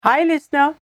Hi,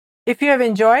 listener. If you have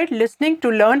enjoyed listening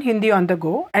to Learn Hindi on the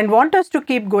go and want us to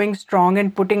keep going strong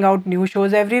and putting out new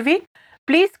shows every week,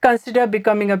 please consider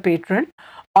becoming a patron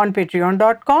on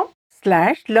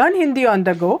patreon.com/Learn Hindi on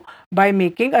the go by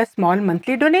making a small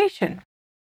monthly donation.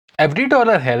 Every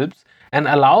dollar helps and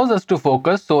allows us to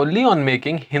focus solely on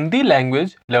making Hindi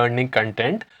language learning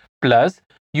content. Plus,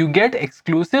 you get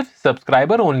exclusive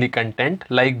subscriber only content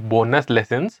like bonus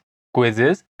lessons,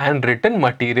 quizzes, and written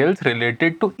materials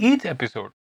related to each episode.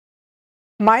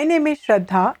 My name is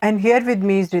Shraddha and here with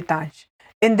me is Ritansh.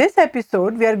 In this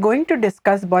episode, we are going to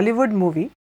discuss Bollywood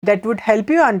movie that would help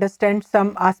you understand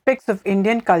some aspects of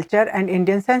Indian culture and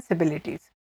Indian sensibilities.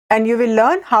 And you will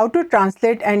learn how to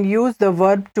translate and use the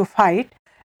verb to fight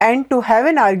and to have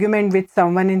an argument with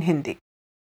someone in Hindi.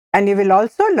 And you will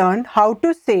also learn how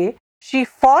to say she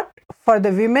fought for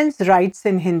the women's rights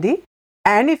in Hindi.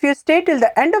 And if you stay till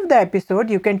the end of the episode,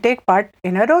 you can take part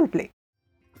in a role play.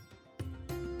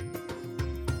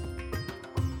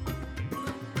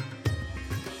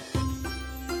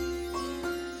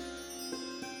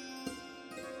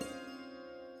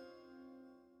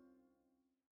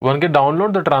 One can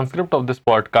download the transcript of this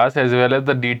podcast as well as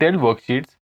the detailed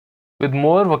worksheets with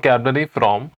more vocabulary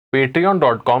from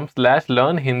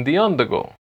patreon.com/learn Hindi on the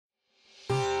go.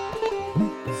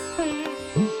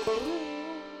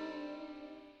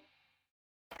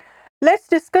 Let's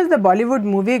discuss the Bollywood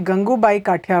movie Gangubai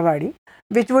Kathiawadi,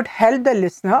 which would help the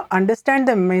listener understand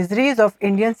the miseries of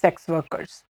Indian sex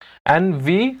workers. And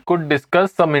we could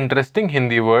discuss some interesting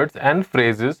Hindi words and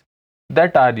phrases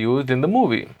that are used in the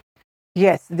movie.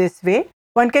 Yes, this way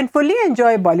one can fully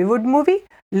enjoy a Bollywood movie,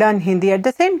 learn Hindi at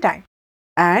the same time.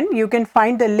 And you can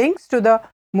find the links to the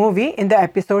movie in the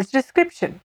episode's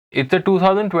description. It's a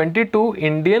 2022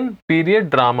 Indian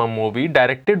period drama movie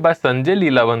directed by Sanjay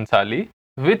Leela Bhansali,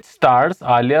 which stars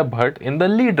Alia Bhatt in the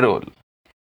lead role.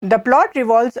 The plot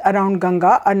revolves around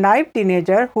Ganga, a naive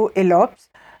teenager who elopes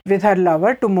with her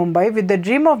lover to Mumbai with the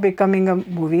dream of becoming a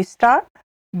movie star,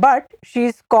 but she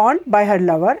is conned by her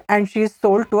lover and she is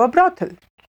sold to a brothel.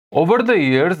 Over the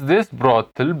years, this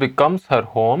brothel becomes her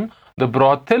home, the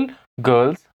brothel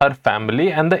girls, her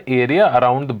family, and the area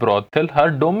around the brothel,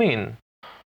 her domain.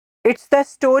 It's the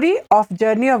story of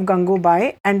journey of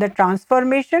Gangubai and the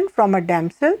transformation from a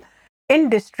damsel in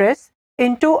distress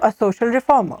into a social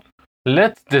reformer.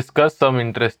 Let's discuss some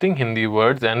interesting Hindi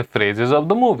words and phrases of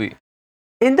the movie.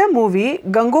 In the movie,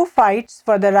 Gangu fights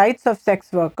for the rights of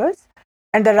sex workers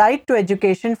and the right to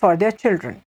education for their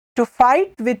children. To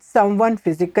fight with someone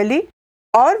physically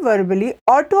or verbally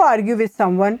or to argue with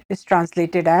someone is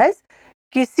translated as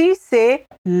किसी से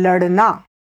लड़ना.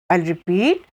 I'll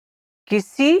repeat,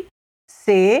 किसी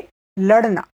से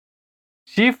लड़ना.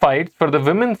 She fights for the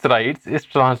women's rights is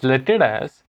translated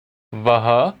as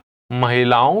वह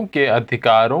महिलाओं के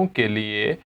अधिकारों के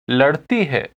लिए लड़ती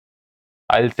है.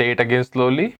 I'll say it again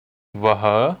slowly.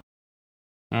 वह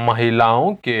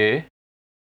महिलाओं के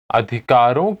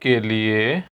अधिकारों के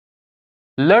लिए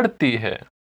लड़ती है.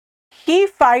 He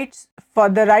fights for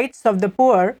the rights of the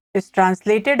poor is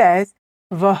translated as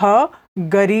वह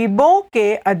गरीबों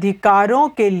के अधिकारों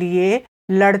के लिए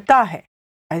लड़ता है.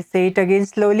 I say it again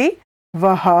slowly.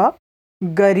 वह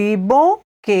गरीबों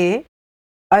के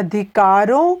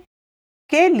अधिकारों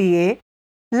के लिए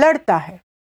लड़ता है.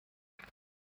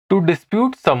 To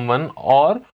dispute someone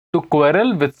or to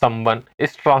quarrel with someone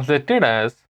is translated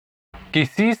as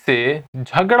किसी से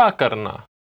झगड़ा करना.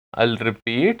 I'll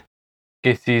repeat.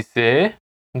 किसी से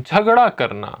झगड़ा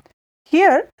करना.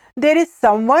 Here, there is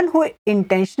someone who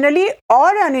intentionally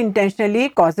or unintentionally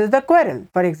causes the quarrel.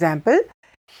 For example,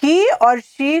 he or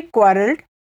she quarreled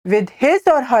with his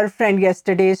or her friend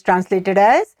yesterday is translated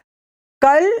as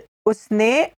कल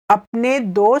उसने अपने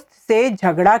दोस्त से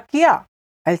झगड़ा किया.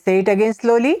 I'll say it again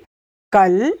slowly.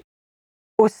 कल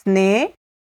उसने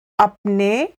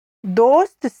अपने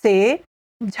दोस्त से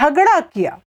झगड़ा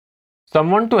किया.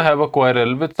 Someone to have a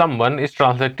quarrel with someone is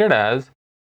translated as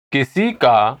किसी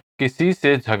का किसी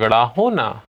से झगड़ा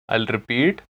होना. I'll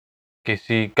repeat.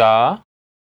 किसी का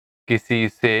किसी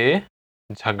से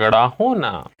झगड़ा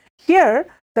होना. Here,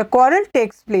 the quarrel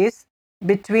takes place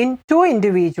between two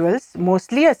individuals.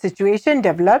 Mostly, a situation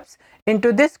develops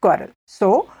into this quarrel.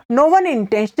 So, no one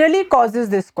intentionally causes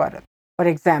this quarrel. For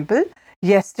example,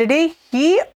 yesterday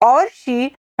he or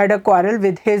she had a quarrel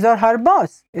with his or her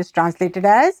boss. Is translated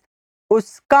as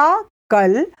उसका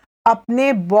कल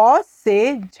अपने boss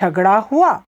से झगड़ा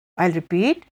हुआ. I'll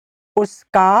repeat.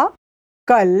 उसका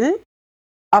कल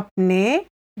अपने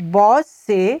boss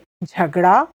से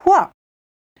झगड़ा हुआ.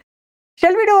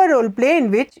 Shall we do a role play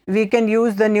in which we can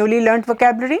use the newly learnt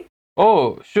vocabulary?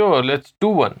 Oh, sure, let's do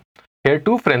one. Here,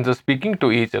 two friends are speaking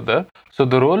to each other, so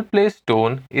the role play's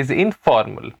tone is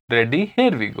informal. Ready?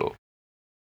 Here we go.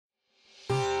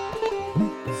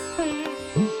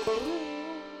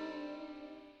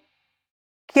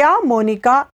 क्या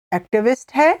Monika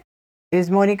activist है? Is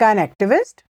Monica an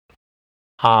activist?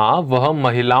 हाँ, वह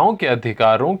महिलाओं के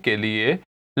अधिकारों के लिए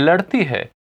लड़ती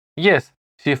है. Yes,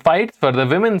 she fights for the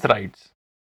women's rights.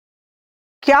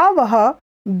 क्या वह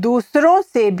दूसरों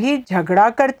से भी झगड़ा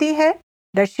करती है?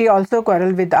 Does she also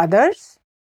quarrel with others?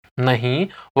 नहीं,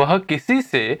 वह किसी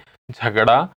से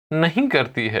झगड़ा नहीं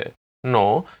करती है. No,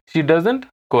 she doesn't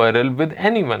quarrel with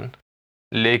anyone.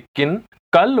 लेकिन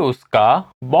कल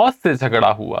उसका बॉस से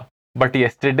झगड़ा हुआ. But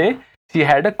yesterday she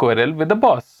had a quarrel with the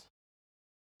boss.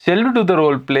 Shall we do the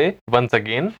role play once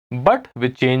again, but we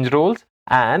change roles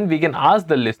and we can ask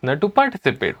the listener to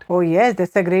participate? Oh yes,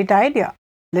 that's a great idea.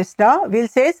 Listener, we'll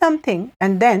say something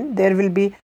and then there will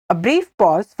be a brief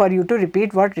pause for you to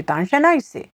repeat what Ritansh and I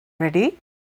say. Ready?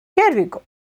 Here we go.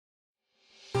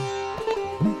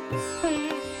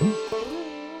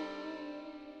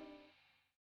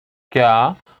 क्या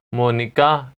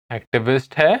Monika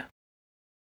activist है?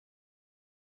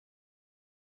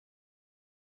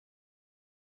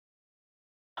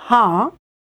 हाँ,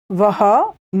 वह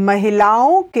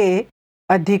महिलाओं के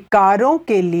अधिकारों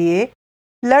के लिए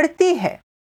लड़ती है.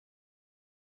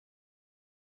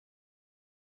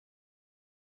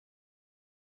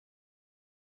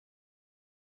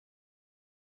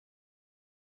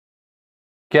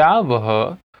 क्या वह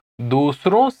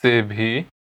दूसरों से भी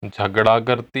झगड़ा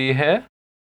करती है?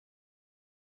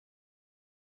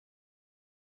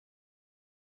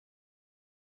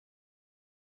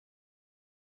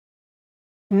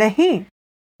 नहीं,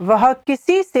 वह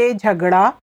किसी से झगड़ा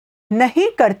नहीं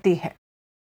करती है.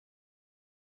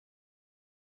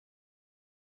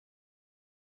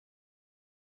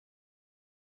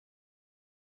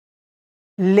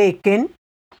 लेकिन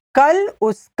कल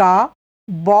उसका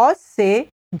बॉस से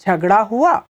झगड़ा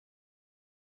हुआ.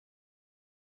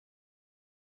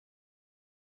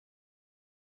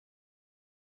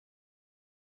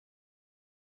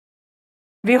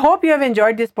 We hope you have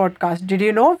enjoyed this podcast. Did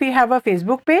you know we have a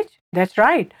Facebook page? That's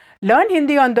right. Learn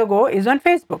Hindi on the Go is on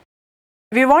Facebook.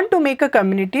 We want to make a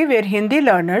community where Hindi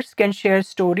learners can share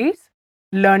stories,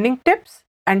 learning tips,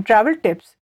 and travel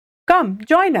tips. Come,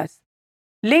 join us.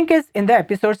 Link is in the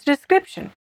episode's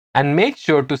description. And make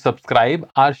sure to subscribe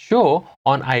our show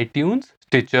on iTunes,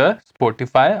 Stitcher,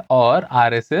 Spotify, or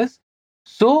RSS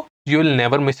so you'll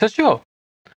never miss a show.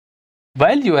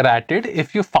 While you are at it,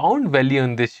 if you found value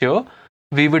in this show,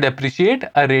 we would appreciate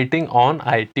a rating on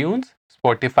iTunes,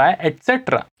 Spotify,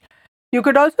 etc. You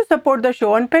could also support the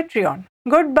show on Patreon.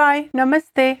 Goodbye.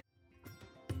 Namaste.